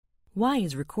Why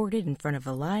is recorded in front of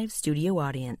a live studio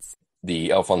audience.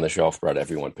 The Elf on the Shelf brought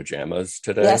everyone pajamas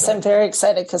today. Yes, I'm very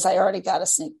excited because I already got a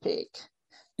sneak peek.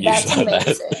 That's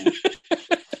amazing.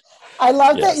 I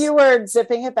love that you were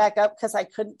zipping it back up because I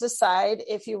couldn't decide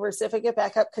if you were zipping it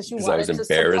back up because you wanted to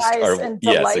surprise and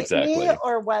delight me,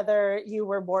 or whether you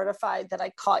were mortified that I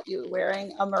caught you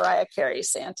wearing a Mariah Carey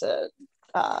Santa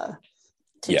t-shirt.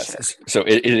 Yes, so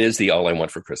it is the All I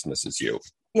Want for Christmas Is You.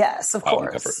 Yes, of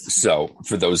course. Cover. So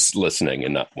for those listening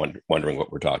and not wondering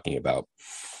what we're talking about,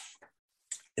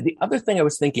 the other thing I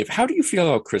was thinking of, how do you feel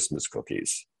about Christmas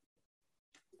cookies?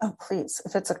 Oh, please.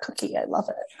 If it's a cookie, I love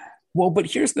it. Well, but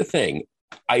here's the thing.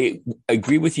 I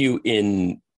agree with you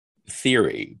in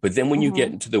theory, but then when you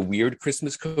get into the weird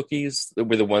Christmas cookies,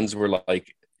 were the ones where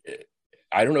like,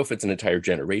 I don't know if it's an entire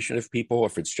generation of people, or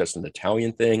if it's just an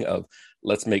Italian thing of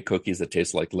let's make cookies that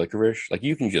taste like licorice. Like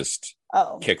you can just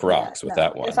kick rocks with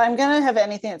that one. If I'm going to have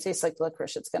anything that tastes like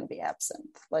licorice, it's going to be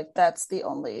absinthe. Like that's the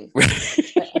only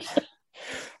thing.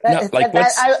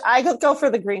 I could go for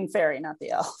the green fairy, not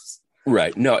the elves.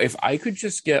 Right. No, if I could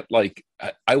just get like,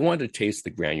 I want to taste the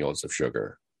granules of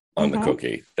sugar on the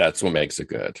cookie. That's what makes it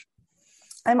good.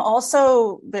 I'm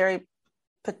also very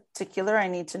particular. I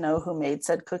need to know who made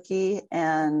said cookie,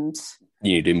 and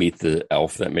you need to meet the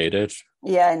elf that made it.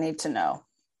 Yeah, I need to know.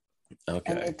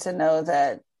 Okay. I need to know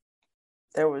that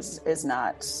there is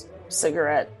not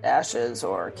cigarette ashes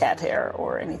or cat hair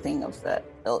or anything of that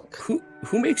ilk. Who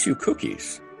makes you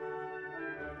cookies?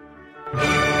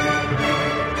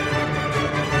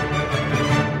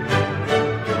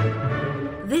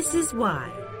 This is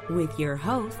Why, with your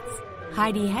hosts,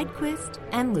 Heidi Hedquist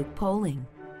and Luke Poling.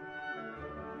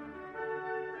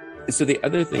 So the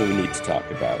other thing we need to talk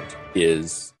about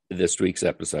is this week's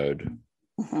episode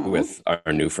with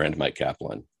our new friend, Mike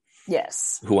Kaplan.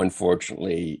 Yes. Who,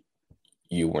 unfortunately,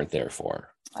 you weren't there for.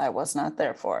 I was not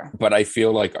there for. But I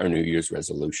feel like our New Year's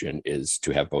resolution is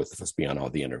to have both of us be on all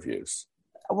the interviews.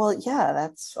 Well, yeah,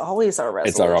 that's always our resolution.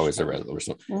 It's always a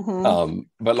resolution.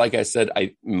 But like I said,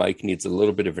 Mike needs a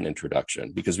little bit of an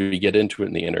introduction because we get into it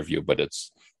in the interview, but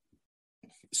it's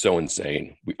so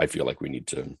insane. I feel like we need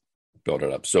to build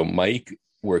it up. So Mike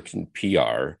worked in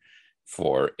PR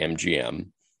for MGM,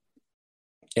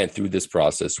 and through this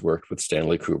process worked with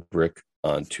Stanley Kubrick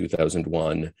on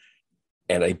 2001.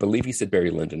 And I believe he said Barry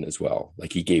Lyndon as well.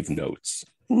 Like he gave notes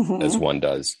as one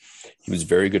does. He was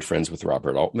very good friends with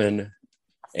Robert Altman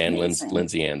and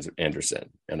Lindsay Anderson.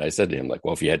 And I said to him, like,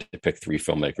 well, if you had to pick three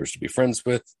filmmakers to be friends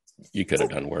with, you could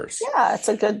have done worse. Yeah, it's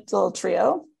a good little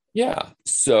trio. Yeah.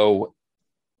 So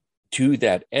to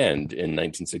that end, in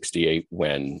 1968,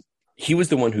 when he was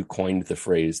the one who coined the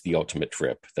phrase "the ultimate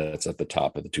trip" that's at the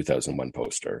top of the 2001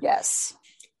 poster. Yes.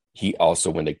 He also,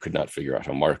 when they could not figure out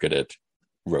how to market it,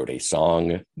 wrote a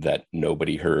song that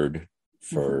nobody heard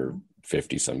for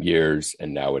 50 some years,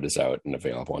 and now it is out and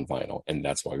available on vinyl. And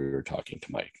that's why we were talking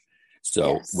to Mike.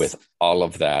 So with all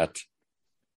of that,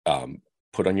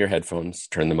 put on your headphones,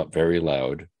 turn them up very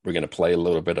loud. We're going to play a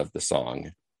little bit of the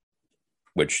song,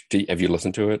 which have you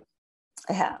listened to it?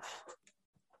 I have.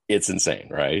 It's insane,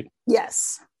 right?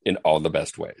 Yes. In all the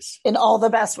best ways. In all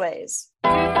the best ways.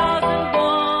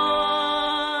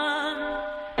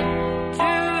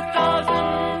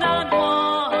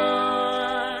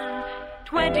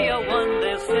 2001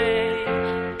 they'll say,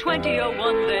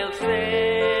 2001 they'll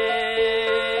say.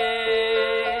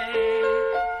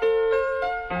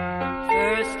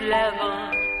 First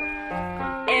level,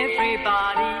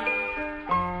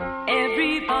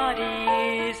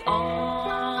 everybody's on.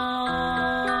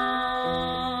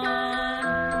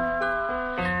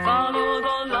 Follow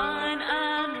the line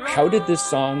and run. How did this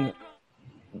song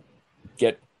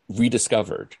get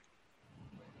rediscovered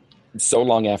so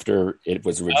long after it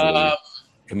was originally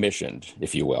commissioned,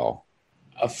 if you will?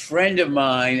 A friend of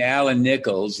mine, Alan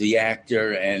Nichols, the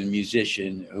actor and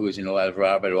musician who was in a lot of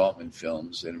Robert Altman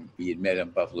films, and we had met on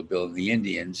Buffalo Bill and the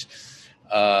Indians,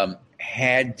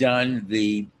 had done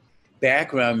the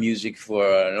background music for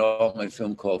an Altman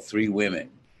film called Three Women,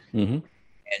 and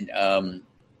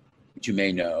which you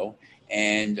may know.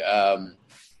 And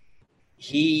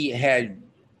he had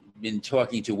been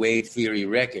talking to Wave Theory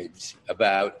Records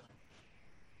about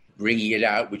bringing it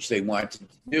out, which they wanted to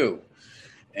do.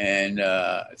 And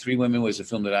Three Women was a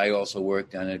film that I also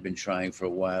worked on. I'd been trying for a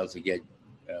while to get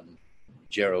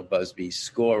Gerald Busby's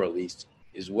score released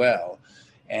as well.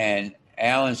 And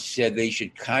Alan said they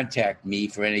should contact me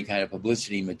for any kind of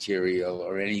publicity material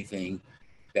or anything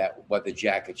that what the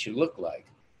jacket should look like.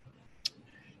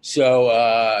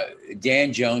 So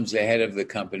Dan Jones, the head of the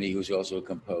company, who's also a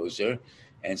composer,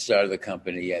 and started the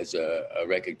company as a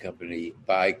record company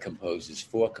by composers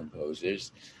for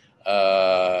composers,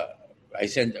 I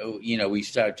sent, we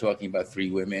started talking about Three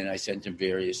Women. I sent him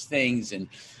various things and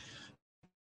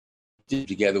did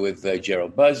together with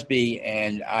Gerald Busby.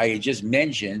 And I had just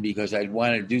mentioned, because I'd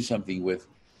wanted to do something with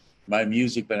my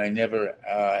music, but I never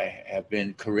have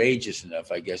been courageous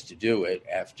enough, I guess, to do it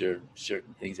after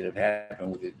certain things that have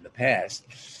happened with it in the past.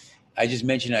 I just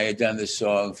mentioned I had done this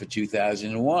song for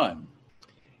 2001.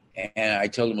 And I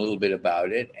told him a little bit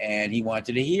about it, and he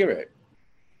wanted to hear it.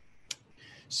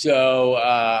 So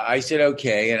I said,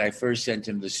 okay. And I first sent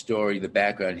him the story, the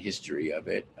background history of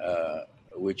it,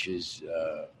 which is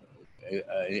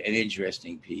an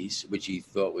interesting piece, which he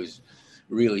thought was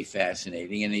really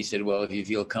fascinating. And he said, well, if you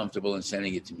feel comfortable in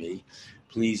sending it to me,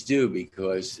 please do,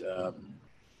 because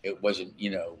it wasn't,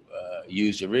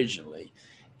 used originally.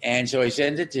 And so I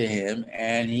sent it to him,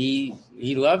 and he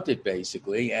loved it,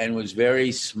 basically, and was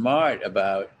very smart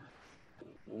about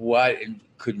what it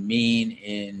could mean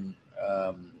in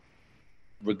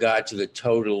regard to the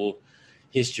total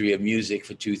history of music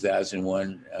for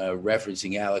 2001,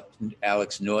 referencing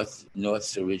Alex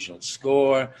North's original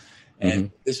score. And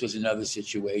this was another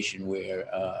situation where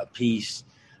a piece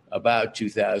about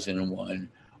 2001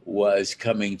 was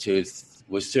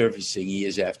surfacing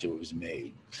years after it was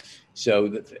made.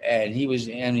 So,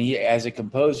 he as a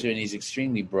composer, and he's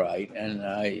extremely bright, and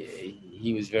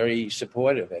he was very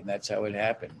supportive, and that's how it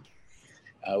happened.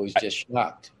 I was just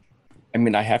shocked. I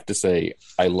mean, I have to say,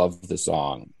 I love the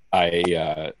song.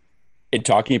 In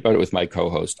talking about it with my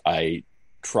co-host, I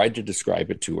tried to describe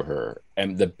it to her,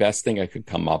 and the best thing I could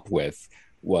come up with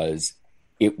was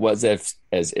as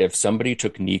if somebody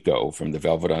took Nico from the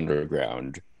Velvet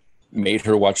Underground, made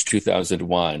her watch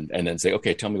 2001, and then say,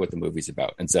 okay, tell me what the movie's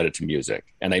about, and set it to music.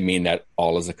 And I mean that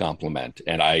all as a compliment.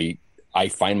 And I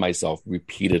find myself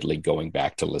repeatedly going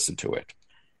back to listen to it.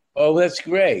 Oh, that's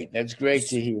great. That's great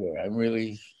to hear. I'm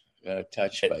really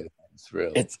touched by that. I'm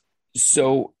thrilled.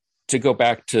 So to go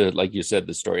back to, like you said,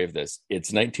 the story of this,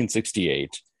 it's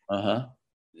 1968.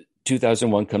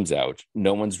 2001 comes out.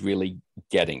 No one's really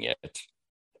getting it.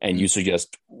 And you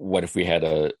suggest, what if we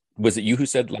had was it you who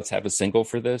said, let's have a single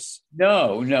for this?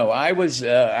 No.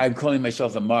 I'm calling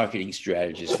myself a marketing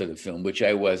strategist for the film, which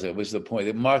I was. It was the point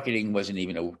that marketing wasn't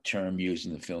even a term used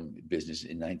in the film business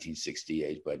in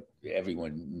 1968, but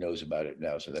everyone knows about it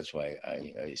now. So that's why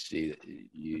I see that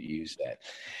you use that.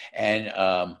 And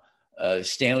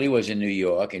Stanley was in New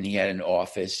York, and he had an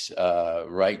office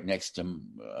right next to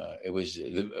him. It was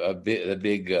a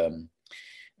big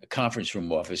conference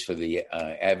room office for the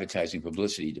advertising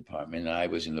publicity department. And I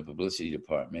was in the publicity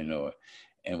department,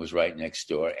 and was right next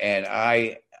door. And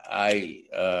I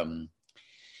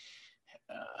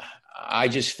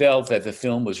just felt that the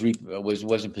film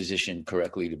wasn't positioned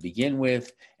correctly to begin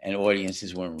with, and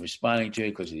audiences weren't responding to it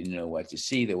because they didn't know what to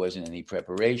see. There wasn't any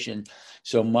preparation.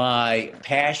 So my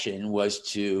passion was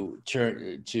to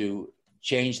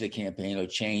change the campaign, or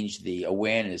change the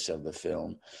awareness of the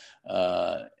film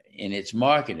in its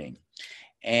marketing.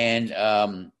 And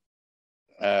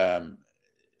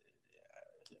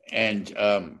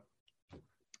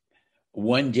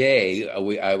one day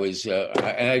I was,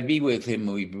 and I'd be with him.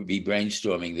 We'd be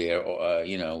brainstorming there,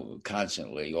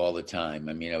 constantly, all the time.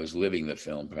 I mean, I was living the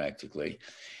film practically.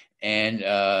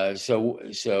 And so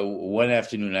one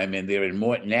afternoon I'm in there, and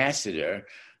Mort Nassiter,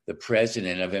 the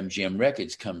president of MGM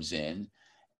Records, comes in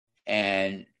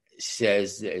and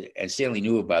says, and Stanley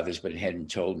knew about this, but hadn't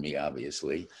told me,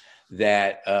 obviously,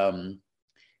 that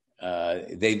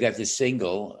they've got this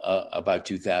single about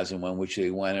 2001, which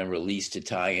they want to release to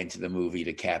tie into the movie,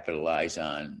 to capitalize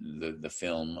on the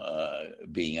film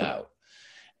being out.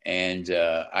 And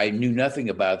I knew nothing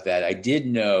about that. I did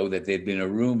know that there'd been a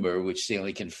rumor, which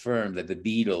Stanley confirmed, that the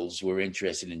Beatles were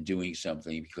interested in doing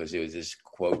something, because there was this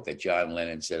quote that John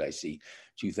Lennon said, "I see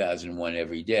 2001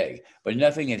 every day," but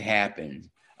nothing had happened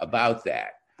about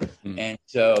that. And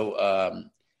so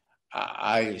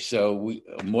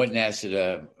Mort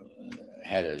Nassiter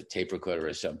had a tape recorder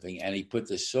or something, and he put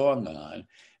the song on,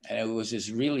 and it was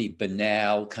this really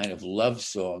banal kind of love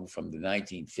song from the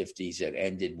 1950s that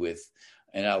ended with,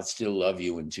 "And I'll still love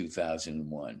you in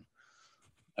 2001."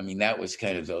 I mean, that was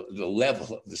kind of the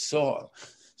level of the song.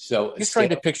 So he's trying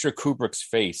to picture Kubrick's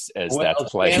face as that's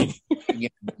playing.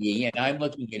 And I'm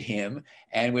looking at him,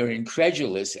 and we're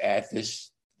incredulous at this,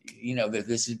 that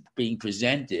this is being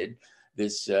presented,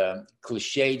 this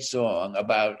cliched song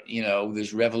about,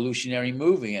 this revolutionary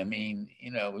movie. I mean,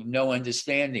 no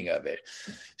understanding of it.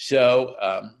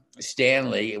 So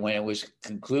Stanley, when it was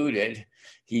concluded,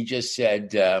 he just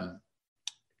said to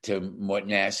Mort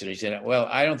Nassiter, he said, "Well,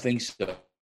 I don't think so.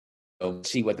 We'll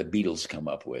see what the Beatles come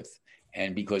up with."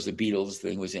 And because the Beatles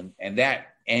thing was in, and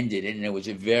that ended, and it was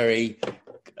a very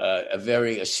a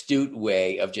very astute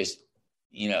way of just,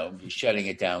 shutting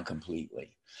it down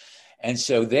completely. And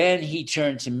so then he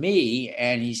turned to me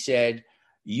and he said,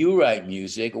 "You write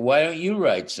music. Why don't you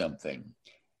write something?"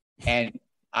 And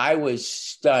I was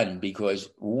stunned because,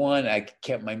 one, I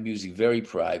kept my music very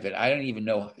private. I don't even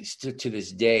know to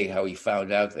this day how he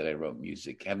found out that I wrote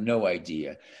music. I have no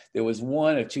idea. There was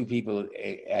one or two people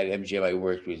at MGM I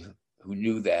worked with who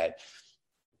knew that.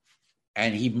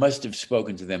 And he must have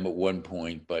spoken to them at one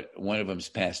point, but one of them's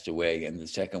passed away, and the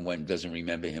second one doesn't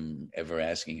remember him ever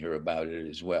asking her about it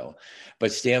as well.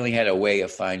 But Stanley had a way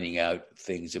of finding out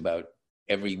things about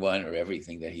everyone or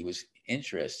everything that he was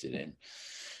interested in.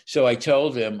 So I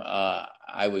told him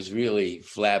I was really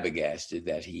flabbergasted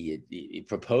that he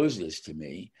proposed this to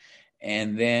me.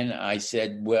 And then I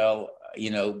said, well,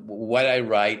 what I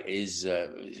write is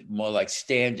more like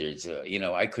standards.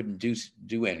 I couldn't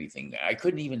do anything. I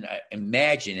couldn't even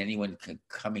imagine anyone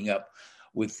coming up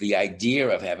with the idea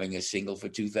of having a single for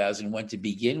 2001 to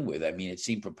begin with. I mean, it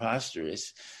seemed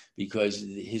preposterous because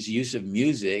his use of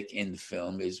music in the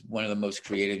film is one of the most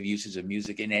creative uses of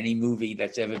music in any movie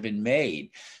that's ever been made.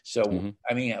 So,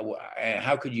 I mean,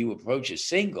 how could you approach a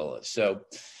single? So,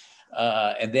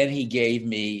 and then he gave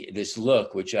me this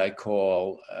look, which I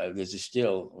call, there's a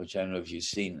still, which I don't know if you've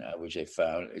seen, which I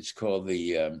found. It's called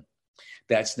the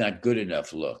 "That's Not Good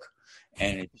Enough" look.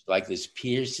 And it's like this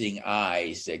piercing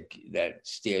eyes that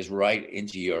stares right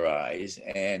into your eyes.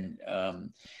 And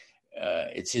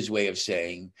it's his way of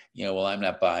saying, well, I'm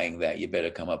not buying that. You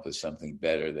better come up with something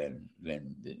better than that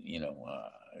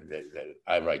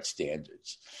I write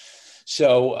standards.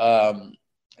 So,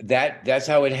 that's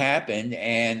how it happened,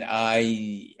 and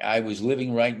I was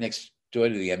living right next door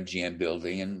to the MGM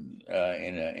building, and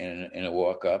in a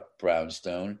walk up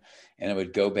Brownstone, and I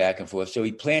would go back and forth. So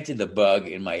he planted the bug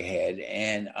in my head,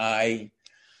 and I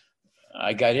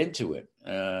got into it,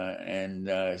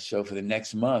 and so for the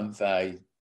next month I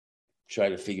tried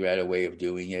to figure out a way of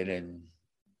doing it, and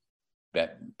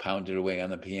that pounded away on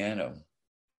the piano.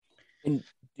 And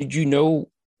did you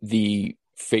know the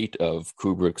fate of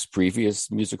Kubrick's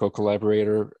previous musical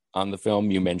collaborator on the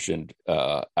film? You mentioned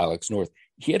Alex North.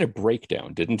 He had a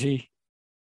breakdown, didn't he?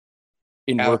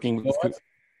 In Alex working with North?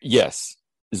 Yes,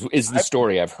 is the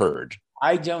story I've heard.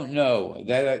 I don't know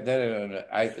that. I don't know.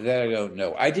 I don't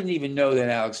know. I didn't even know that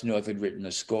Alex North had written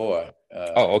a score.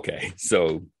 Okay.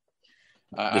 So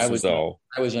I was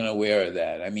unaware of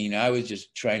that. I mean, I was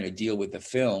just trying to deal with the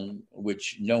film,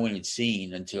 which no one had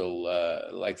seen until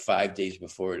like 5 days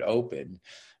before it opened.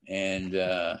 And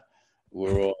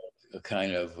we're all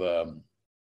kind of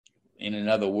in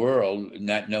another world,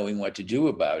 not knowing what to do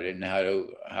about it and how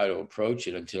to approach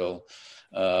it until,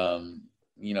 I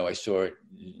saw it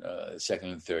second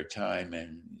and third time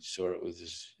and saw it with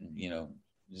this,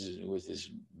 with this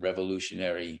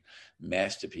revolutionary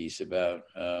masterpiece about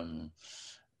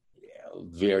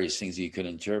various things you could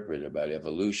interpret about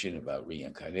evolution, about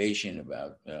reincarnation,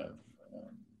 about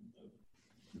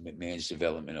man's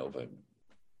development over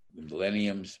the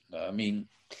millenniums. I mean,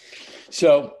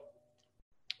 so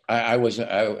I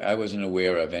wasn't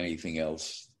aware of anything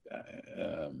else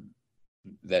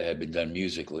that had been done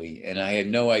musically, and I had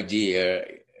no idea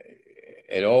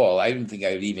at all. I didn't think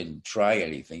I would even try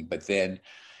anything, but then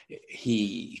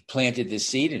he planted this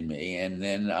seed in me, and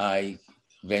then I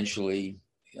eventually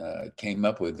came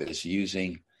up with this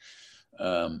using,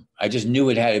 I just knew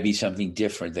it had to be something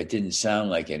different that didn't sound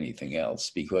like anything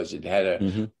else because it had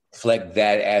to reflect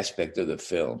that aspect of the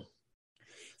film.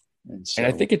 And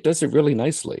I think it does it really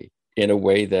nicely in a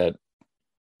way that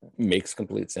makes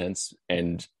complete sense.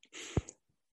 And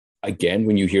again,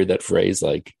 when you hear that phrase,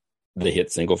 like the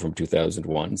hit single from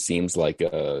 2001 seems like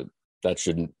that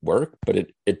shouldn't work, but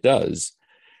it does.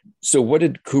 So what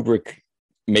did Kubrick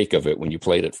make of it when you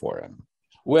played it for him?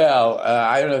 Well,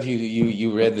 I don't know if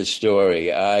you read the story.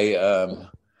 So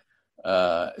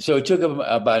it took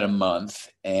about a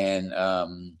month, and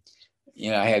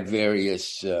I had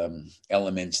various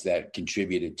elements that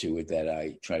contributed to it that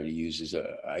I try to use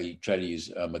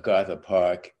MacArthur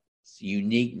Park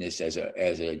uniqueness as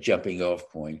a jumping off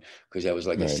point, because that was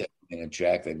like a 7-minute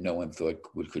track that no one thought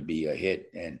could be a hit,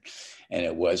 and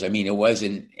it was. I mean, it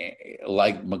wasn't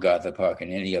like MacArthur Park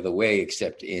in any other way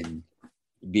except in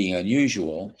being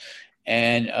unusual.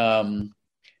 And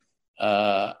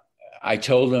I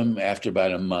told him after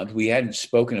about a month, we hadn't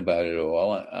spoken about it at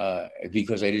all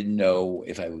because I didn't know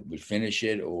if I would finish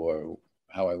it or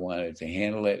how I wanted to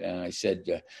handle it. And I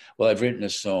said, well, I've written a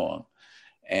song.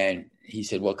 And he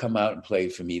said, well, come out and play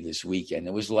it for me this weekend.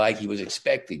 It was like he was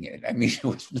expecting it. I mean, it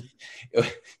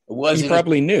wasn't. He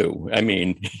probably knew. I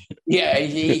mean. Yeah.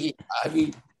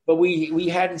 But we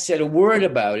hadn't said a word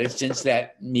about it since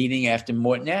that meeting after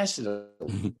Morton asked us.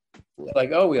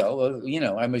 Like, oh, well,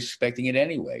 I'm expecting it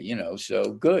anyway,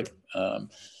 so good.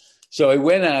 So I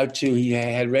went out he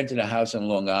had rented a house on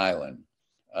Long Island.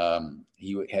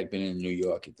 He had been in New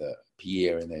York at the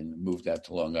Pierre and then moved out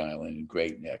to Long Island in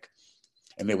Great Neck.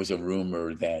 And there was a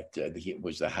rumor that it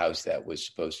was the house that was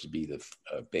supposed to be the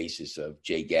basis of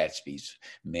Jay Gatsby's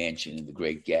mansion in The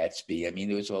Great Gatsby. I mean,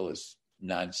 there was all this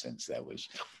nonsense that was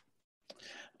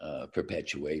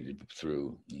perpetuated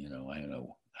through, I don't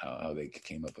know how they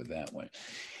came up with that one.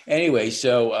 Anyway,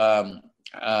 so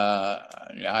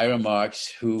Ira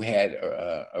Marks, who had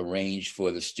arranged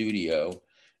for the studio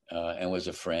and was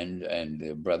a friend and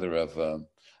the brother of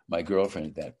my girlfriend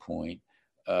at that point,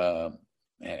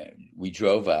 we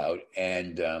drove out,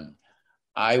 and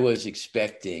I was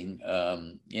expecting,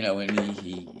 and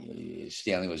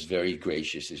Stanley was very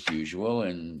gracious as usual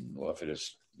and offered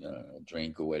us a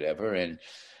drink or whatever. And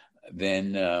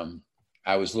then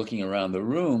I was looking around the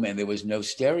room, and there was no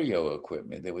stereo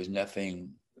equipment. There was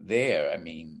nothing there. I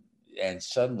mean, and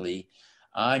suddenly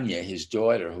Anya, his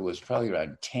daughter, who was probably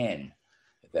around 10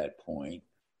 at that point,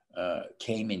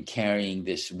 came in carrying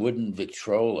this wooden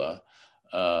Victrola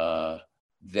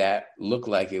that looked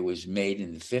like it was made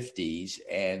in the 50s,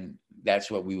 and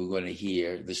that's what we were going to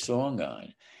hear the song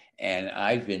on. And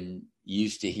I've been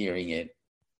used to hearing it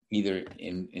either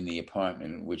in the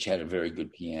apartment, which had a very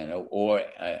good piano, or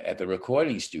at the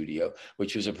recording studio,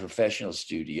 which was a professional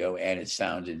studio, and it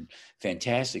sounded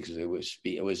fantastic because it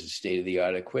was a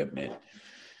state-of-the-art equipment.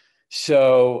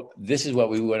 So this is what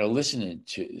we were listening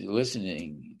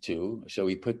to. So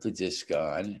we put the disc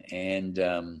on, and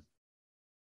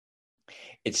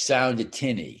it sounded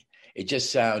tinny. It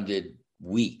just sounded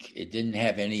weak. It didn't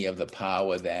have any of the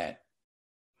power that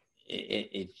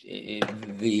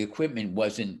the equipment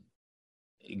wasn't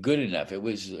good enough. It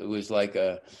was like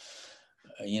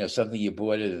something you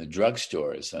bought at a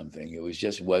drugstore or something. It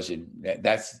wasn't.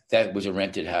 That was a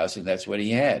rented house, and that's what he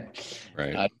had.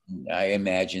 Right. I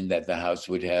imagined that the house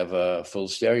would have a full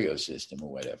stereo system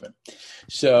or whatever.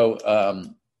 So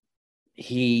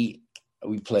we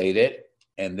played it.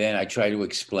 And then I tried to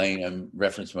explain and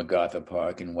reference MacArthur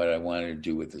Park and what I wanted to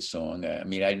do with the song. I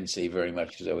mean, I didn't say very much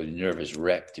because I was a nervous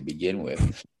wreck to begin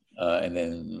with. And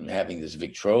then having this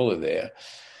Victrola there.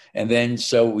 And then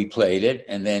so we played it.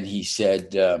 And then he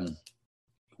said, let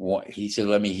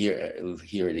me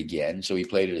hear it again. So we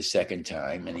played it a second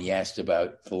time. And he asked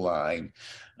about the line,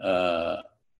 a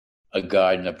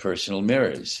garden of personal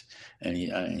mirrors. And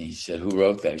he said, who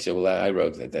wrote that? He said, well, I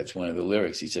wrote that. That's one of the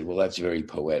lyrics. He said, well, that's very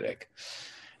poetic.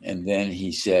 And then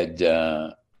he said,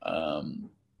 then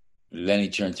he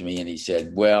turned to me and he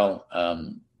said, well,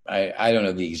 I don't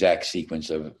know the exact sequence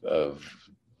of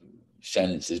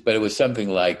sentences, but it was something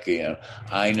like,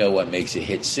 I know what makes a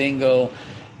hit single,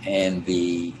 and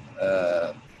the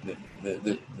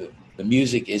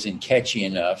music isn't catchy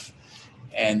enough,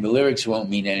 and the lyrics won't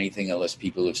mean anything unless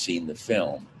people have seen the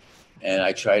film. And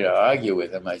I tried to argue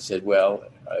with him. I said, well,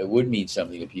 it would mean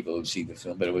something to people who see the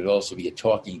film, but it would also be a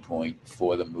talking point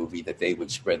for the movie that they would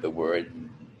spread the word,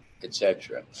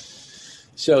 etc.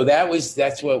 So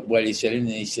that's what he said. And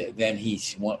then he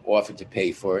offered to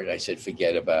pay for it. I said,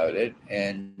 forget about it.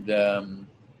 And,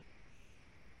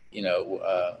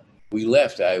 we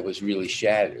left. I was really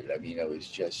shattered. I mean, I was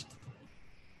just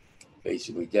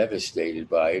basically devastated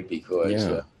by it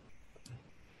because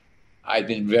I'd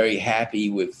been very happy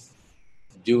with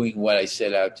doing what I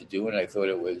set out to do, and I thought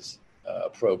it was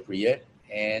appropriate.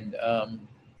 And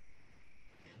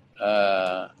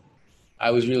I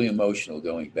was really emotional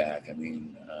going back. I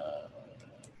mean,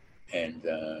 and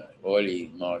Audie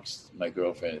Marks, my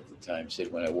girlfriend at the time,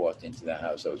 said when I walked into the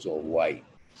house, I was all white.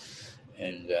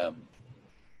 And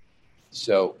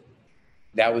so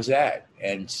that was that.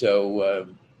 And so,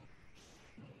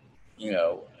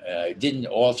 it didn't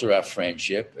alter our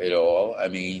friendship at all. I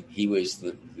mean, he was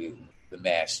the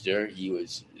master. He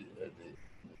was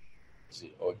an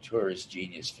auteurist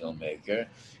genius filmmaker,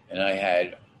 and I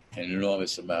had an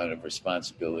enormous amount of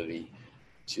responsibility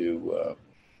to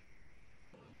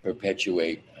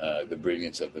perpetuate the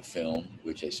brilliance of the film,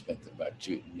 which I spent about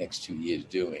next 2 years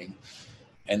doing.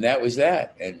 And that was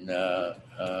that. And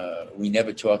we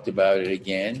never talked about it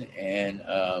again. And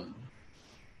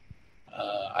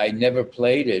I never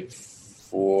played it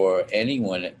for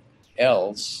anyone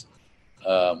else.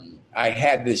 I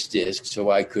had this disc so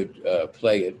I could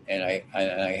play it, and I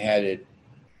had it.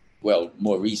 Well,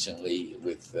 more recently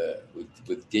with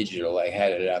digital, I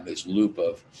had it on this loop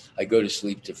of I go to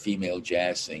sleep to female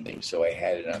jazz singing, so I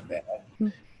had it on that.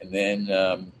 And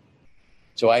then,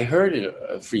 so I heard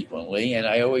it frequently, and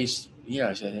I always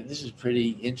I said, this is pretty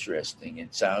interesting.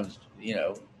 It sounds,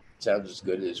 sounds as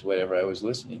good as whatever I was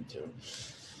listening to.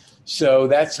 So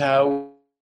that's how.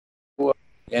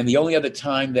 And the only other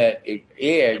time that it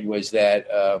aired was that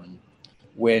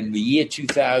when the year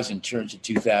 2000 turned to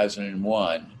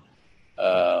 2001,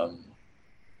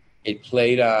 it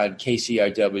played on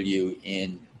KCRW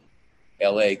in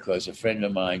LA because a friend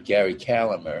of mine, Gary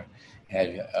Calamer, had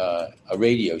a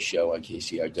radio show on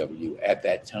KCRW at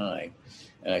that time.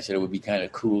 And I said it would be kind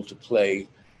of cool to play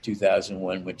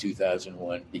 2001 when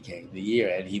 2001 became the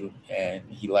year. And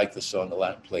he liked the song a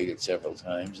lot and played it several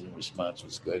times, and the response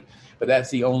was good. But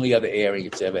that's the only other airing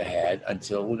it's ever had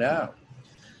until now.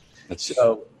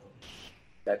 So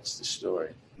that's the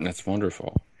story. That's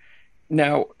wonderful.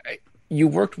 Now, you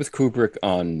worked with Kubrick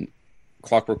on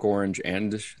Clockwork Orange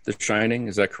and The Shining,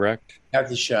 is that correct? Not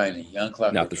The Shining, on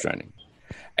Clockwork. Not The Shining.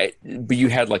 But you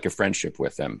had like a friendship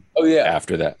with him. Oh, yeah.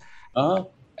 After that. Uh-huh.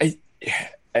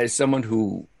 As someone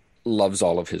who loves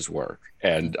all of his work,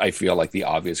 and I feel like the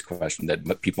obvious question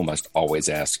that people must always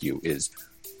ask you is,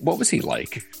 what was he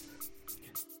like?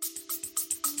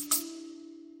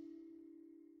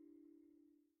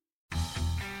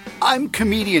 I'm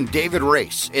comedian David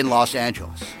Race in Los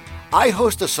Angeles. I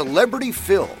host a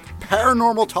celebrity-filled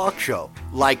paranormal talk show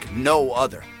like no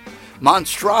other.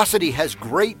 Monstrosity has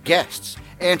great guests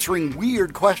answering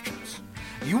weird questions.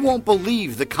 You won't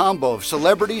believe the combo of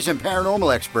celebrities and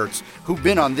paranormal experts who've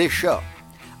been on this show.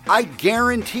 I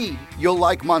guarantee you'll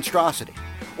like Monstrosity,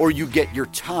 or you get your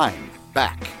time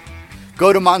back.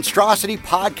 Go to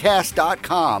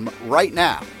monstrositypodcast.com right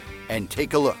now and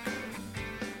take a look.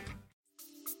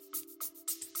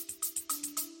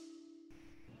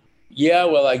 Yeah,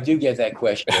 well, I do get that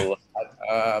question a lot.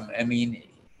 I mean,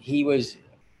 he was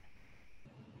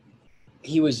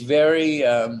very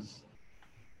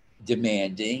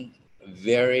demanding,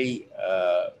 very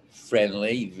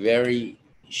friendly, very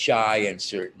shy in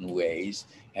certain ways,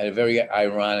 had a very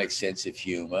ironic sense of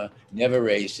humor, never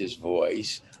raised his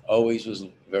voice, always was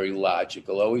very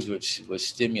logical, always was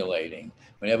stimulating.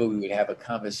 Whenever we would have a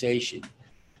conversation,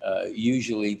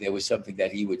 usually there was something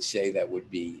that he would say that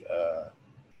would be,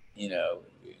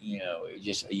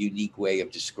 just a unique way of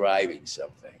describing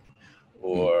something,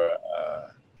 or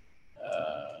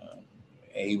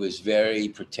he was very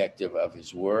protective of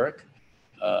his work.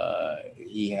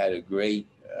 He had a great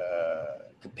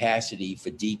capacity for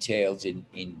details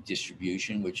in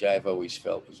distribution, which I've always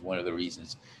felt was one of the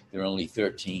reasons there are only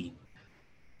 13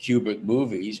 Kubrick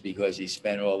movies, because he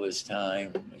spent all this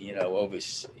time,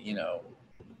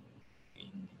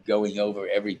 going over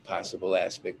every possible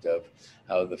aspect of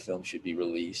how the film should be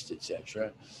released,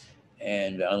 etc.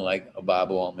 And unlike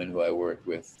Bob Altman, who I worked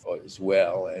with as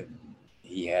well, and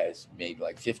he has made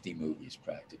like 50 movies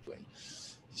practically.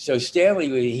 So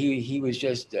Stanley, he was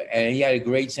just, and he had a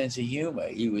great sense of humor.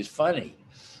 He was funny.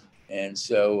 And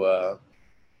so,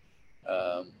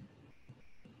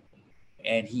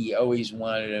 and he always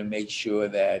wanted to make sure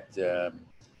that,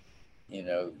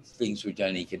 things were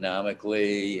done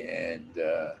economically, and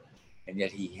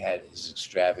yet he had his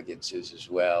extravagances as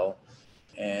well.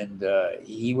 And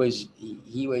it was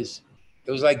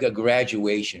like a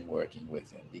graduation working with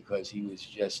him, because he was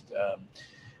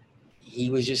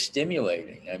just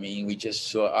stimulating. I mean, we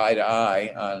just saw eye to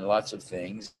eye on lots of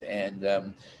things, and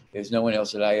there's no one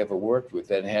else that I ever worked with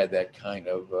that had that kind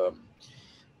of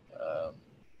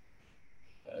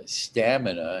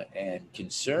stamina and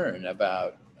concern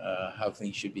about how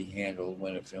things should be handled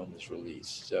when a film is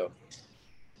released. So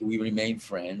we remained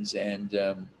friends, and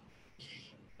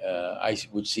I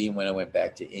would see him when I went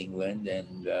back to England,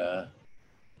 and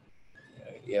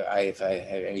if I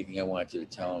had anything I wanted to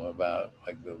tell him about,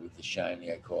 like with The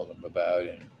Shining, I called him about,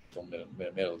 and Full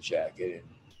Metal Jacket,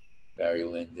 and Barry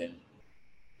Lyndon.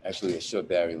 Actually, I saw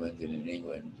Barry Lyndon in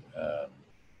England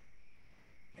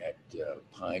at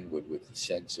Pinewood with the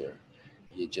censor.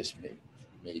 He had just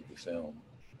made the film.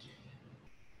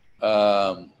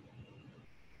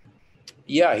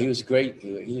 Yeah, he was great.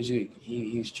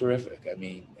 He was terrific. I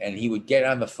mean, and he would get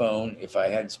on the phone if I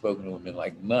hadn't spoken to him in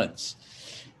like months,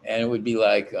 and it would be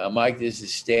like, Mike, this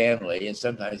is Stanley. And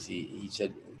sometimes he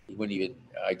said he wouldn't even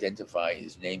identify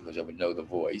his name because I would know the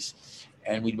voice.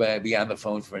 And we'd be on the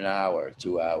phone for an hour,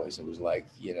 2 hours. It was like,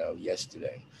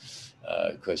 yesterday.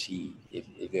 Because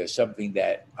if there's something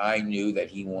that I knew that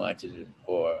he wanted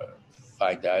or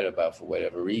find out about for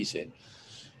whatever reason,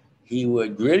 he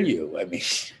would grill you. I mean,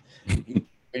 he would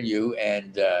grill you,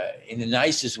 and in the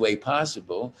nicest way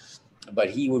possible.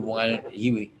 But he would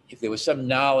if there was some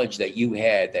knowledge that you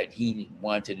had that he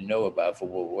wanted to know about for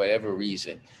whatever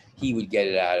reason, he would get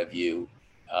it out of you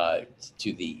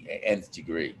to the nth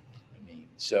degree. I mean,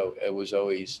 So it was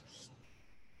always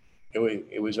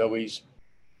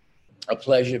a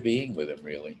pleasure being with him,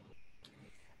 really.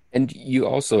 And you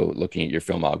also, looking at your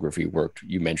filmography,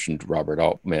 you mentioned Robert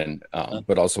Altman,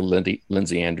 but also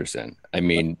Lindsay Anderson. I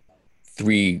mean,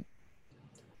 3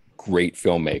 great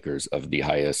filmmakers of the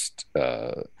highest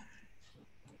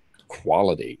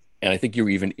quality. And I think you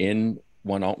were even in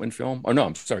one Altman film. Oh, no,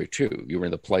 I'm sorry, 2. You were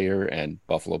in The Player and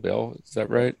Buffalo Bill. Is that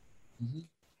right? Mm-hmm.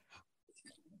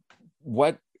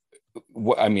 What,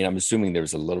 I mean, I'm assuming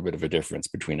there's a little bit of a difference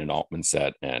between an Altman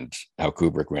set and how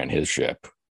Kubrick ran his ship,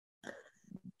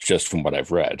 just from what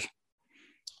I've read.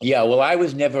 Yeah, well, I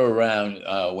was never around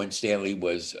when Stanley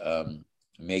was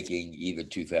making either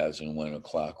 2001 or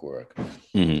Clockwork.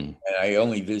 Mm-hmm. And I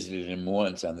only visited him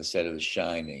once on the set of The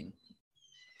Shining,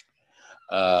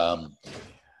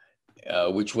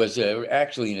 which was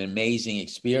actually an amazing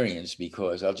experience,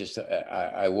 because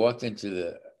I walked into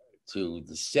the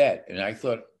set and I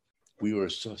thought we were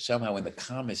somehow in the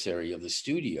commissary of the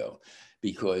studio,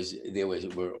 because there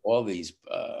were all these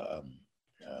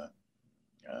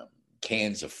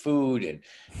cans of food, and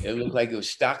it looked like it was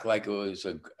stocked like it was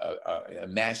a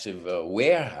massive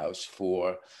warehouse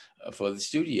for the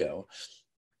studio.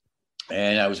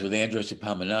 And I was with Andros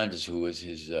Epaminondas, who was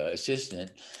his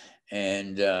assistant,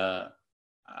 and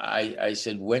I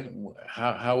said,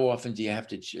 how often do you have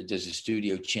to? Does the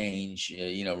studio change?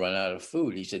 Run out of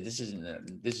food? He said, this is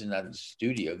not the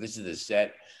studio. This is the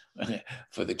set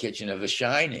for the kitchen of The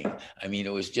Shining. I mean,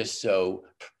 it was just so,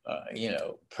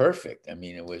 perfect. I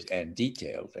mean, it was, and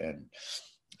detailed. And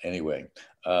anyway,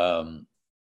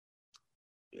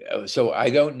 so I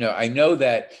don't know. I know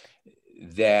that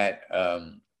the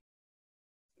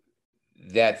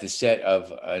set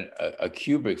of a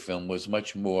Kubrick film was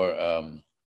much more,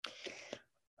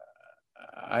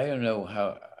 I don't know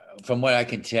how, from what I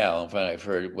can tell, from what I've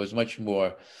heard, it was much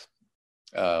more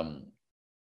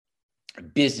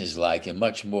business-like and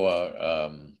much more,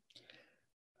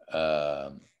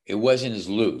 it wasn't as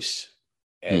loose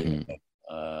as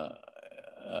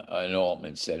an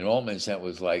Altman set. An Altman set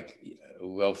was like,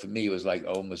 well, for me, it was like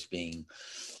almost being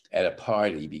at a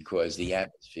party, because the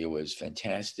atmosphere was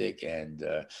fantastic, and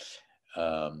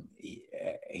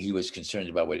he was concerned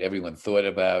about what everyone thought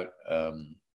about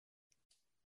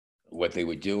what they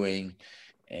were doing,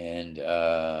 and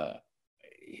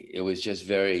it was just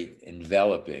very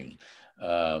enveloping.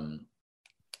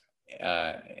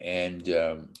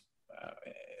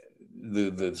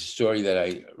 The story that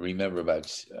I remember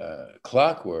about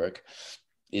Clockwork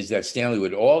is that Stanley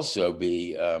would also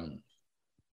be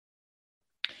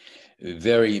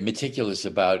very meticulous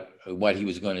about what he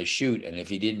was going to shoot, and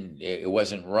if it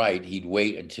wasn't right, he'd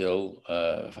wait until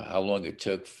how long it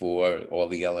took for all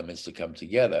the elements to come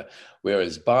together.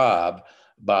 Whereas Bob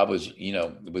was,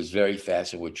 was very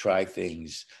fast and would try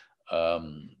things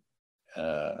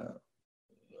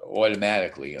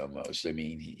automatically almost. I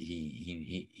mean,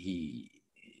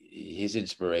 his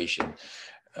inspiration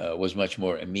was much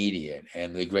more immediate.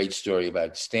 And the great story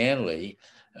about Stanley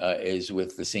is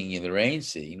with the Singing in the Rain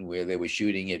scene, where they were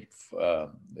shooting it,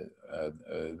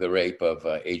 the rape of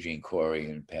Adrienne Corey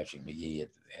and Patrick McGee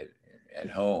at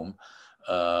home.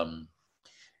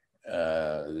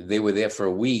 They were there for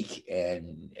a week,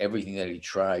 and everything that he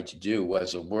tried to do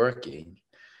wasn't working.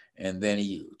 And then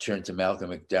he turned to Malcolm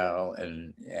McDowell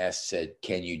and said,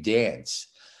 "Can you dance?"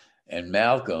 And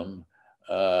Malcolm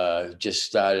just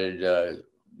started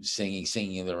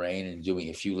singing in the rain and doing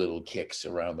a few little kicks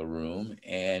around the room.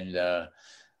 And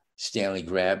Stanley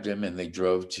grabbed him, and they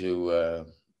drove to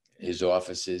his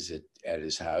offices at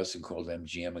his house and called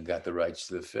MGM and got the rights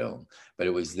to the film. But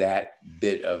it was that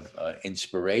bit of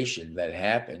inspiration that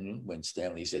happened when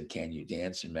Stanley said, "Can you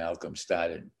dance?" And Malcolm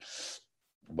started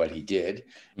what he did.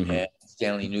 Mm-hmm. And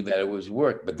Stanley knew that it was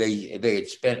work, but they had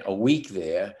spent a week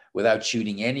there without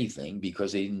shooting anything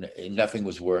because nothing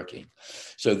was working.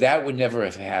 So that would never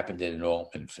have happened in an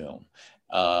Altman film.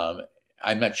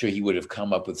 I'm not sure he would have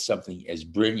come up with something as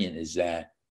brilliant as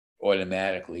that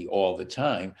automatically all the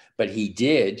time, but he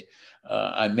did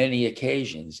on many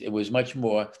occasions. It was much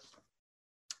more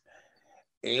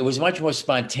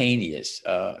spontaneous.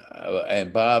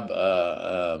 And Bob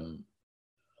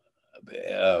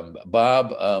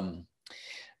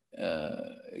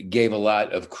gave a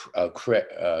lot of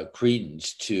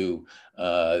credence to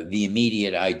the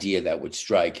immediate idea that would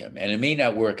strike him. And it may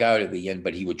not work out at the end,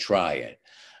 but he would try it.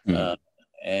 Mm-hmm.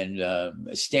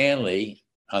 And Stanley,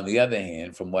 on the other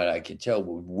hand, from what I can tell,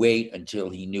 would wait until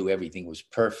he knew everything was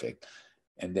perfect,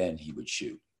 and then he would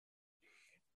shoot.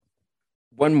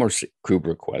 One more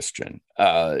Kubrick question.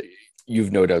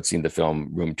 You've no doubt seen the film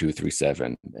Room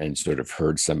 237 and sort of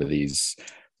heard some of these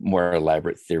more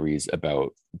elaborate theories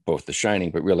about both The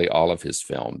Shining, but really all of his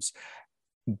films.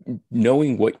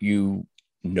 Knowing what you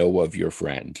know of your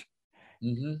friend,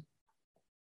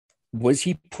 was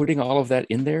he putting all of that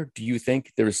in there? Do you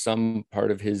think there was some part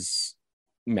of his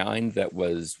mind that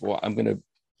was, well, I'm going to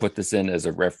put this in as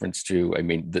a reference to, I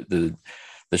mean,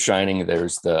 the Shining,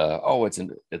 there's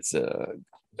it's a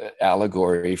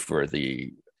allegory for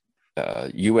the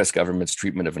U.S. government's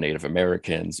treatment of Native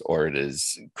Americans, or it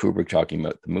is Kubrick talking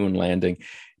about the moon landing.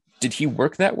 Did he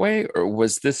work that way, or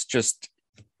was this just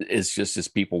his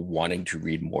people wanting to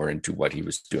read more into what he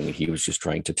was doing? He was just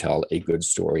trying to tell a good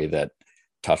story that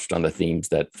touched on the themes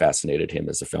that fascinated him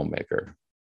as a filmmaker?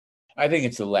 I think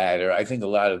it's the latter. I think a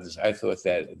lot of this, I thought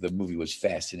that the movie was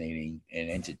fascinating and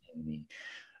entertaining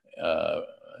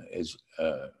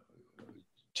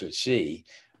to see,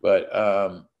 but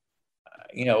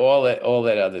all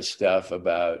that other stuff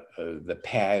about the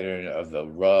pattern of the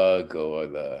rug, or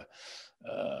the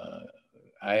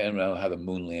I don't know how the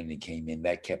moon landing came in.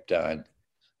 That kept on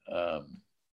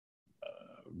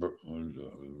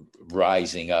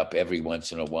rising up every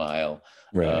once in a while,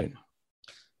 right?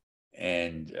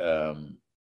 And I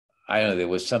don't know. There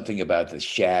was something about the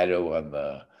shadow on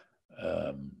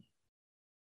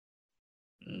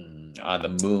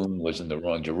the moon was in the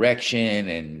wrong direction,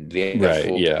 and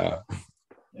therefore,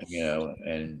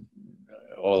 and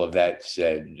all of that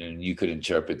said, and you could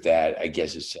interpret that, I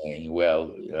guess, as saying,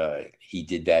 well, he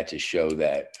did that to show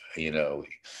that, it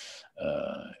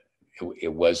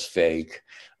was fake.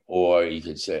 Or you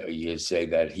could say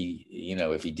that he,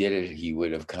 if he did it, he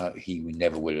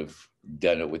never would have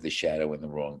done it with the shadow in the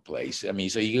wrong place. I mean,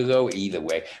 so you could go either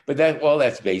way, but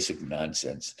that's basic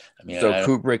nonsense. I mean, so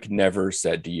Kubrick never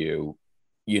said to you,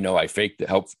 I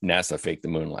helped NASA fake the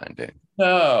moon landing.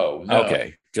 No.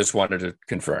 Okay, just wanted to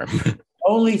confirm. The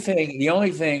only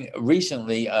thing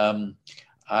recently, I'm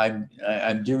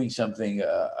doing something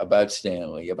about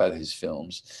Stanley, about his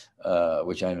films,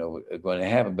 which I know are going to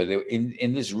happen. But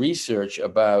in this research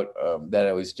about that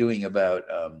I was doing about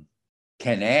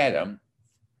Ken Adam,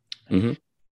 Ken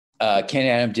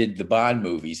Adam did the Bond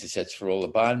movies, the sets for all the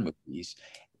Bond movies.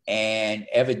 And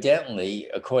evidently,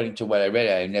 according to what I read,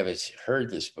 I never heard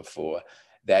this before,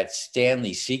 that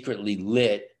Stanley secretly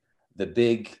lit the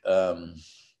big...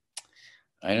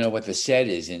 I don't know what the set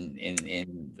is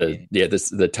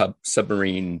the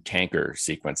submarine tanker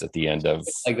sequence at the end of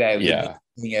like that. Yeah,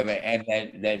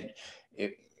 and that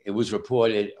it was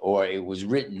reported, or it was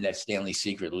written, that Stanley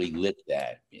secretly lit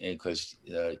that because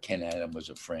Ken Adam was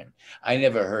a friend. I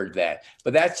never heard that,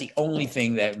 but that's the only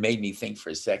thing that made me think for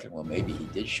a second. Well, maybe he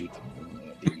did shoot the moon.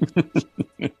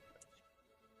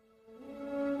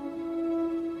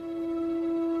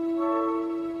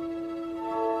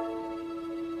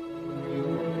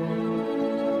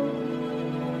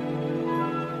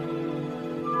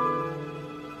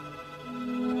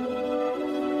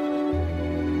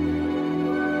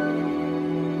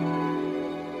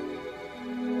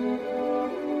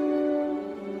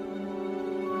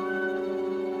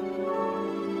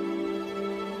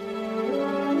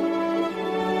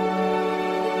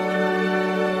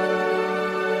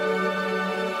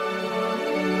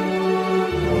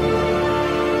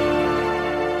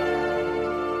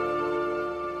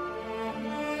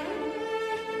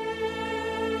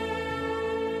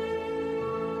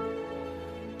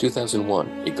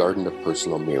 2001, A Garden of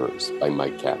Personal Mirrors by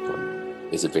Mike Kaplan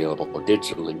is available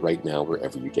digitally right now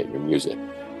wherever you get your music.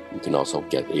 You can also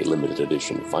get a limited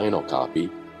edition vinyl copy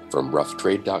from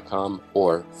roughtrade.com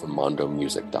or from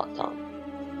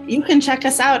mondomusic.com. You can check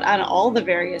us out on all the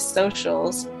various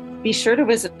socials. Be sure to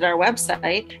visit our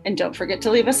website, and don't forget to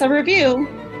leave us a review.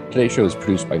 Today's show is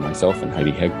produced by myself and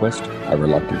Heidi Hedquist. Our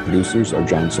reluctant producers are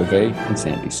John Sauvé and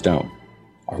Sandy Stone.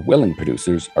 Our willing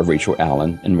producers are Rachel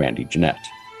Allen and Randy Jeanette.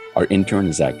 Our intern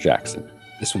is Zach Jackson.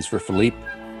 This one's for Philippe.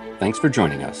 Thanks for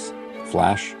joining us.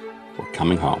 Flash, we're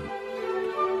coming home.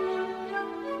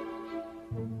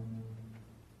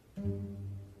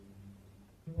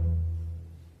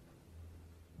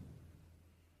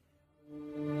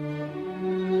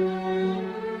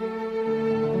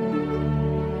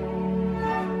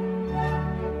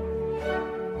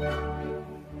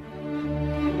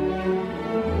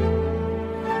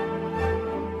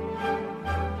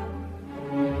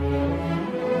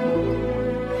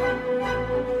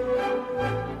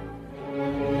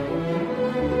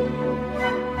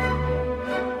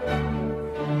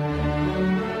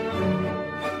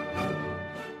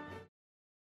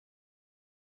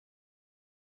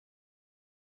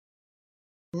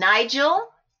 Nigel,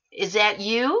 is that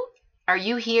you? Are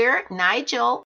you here, Nigel?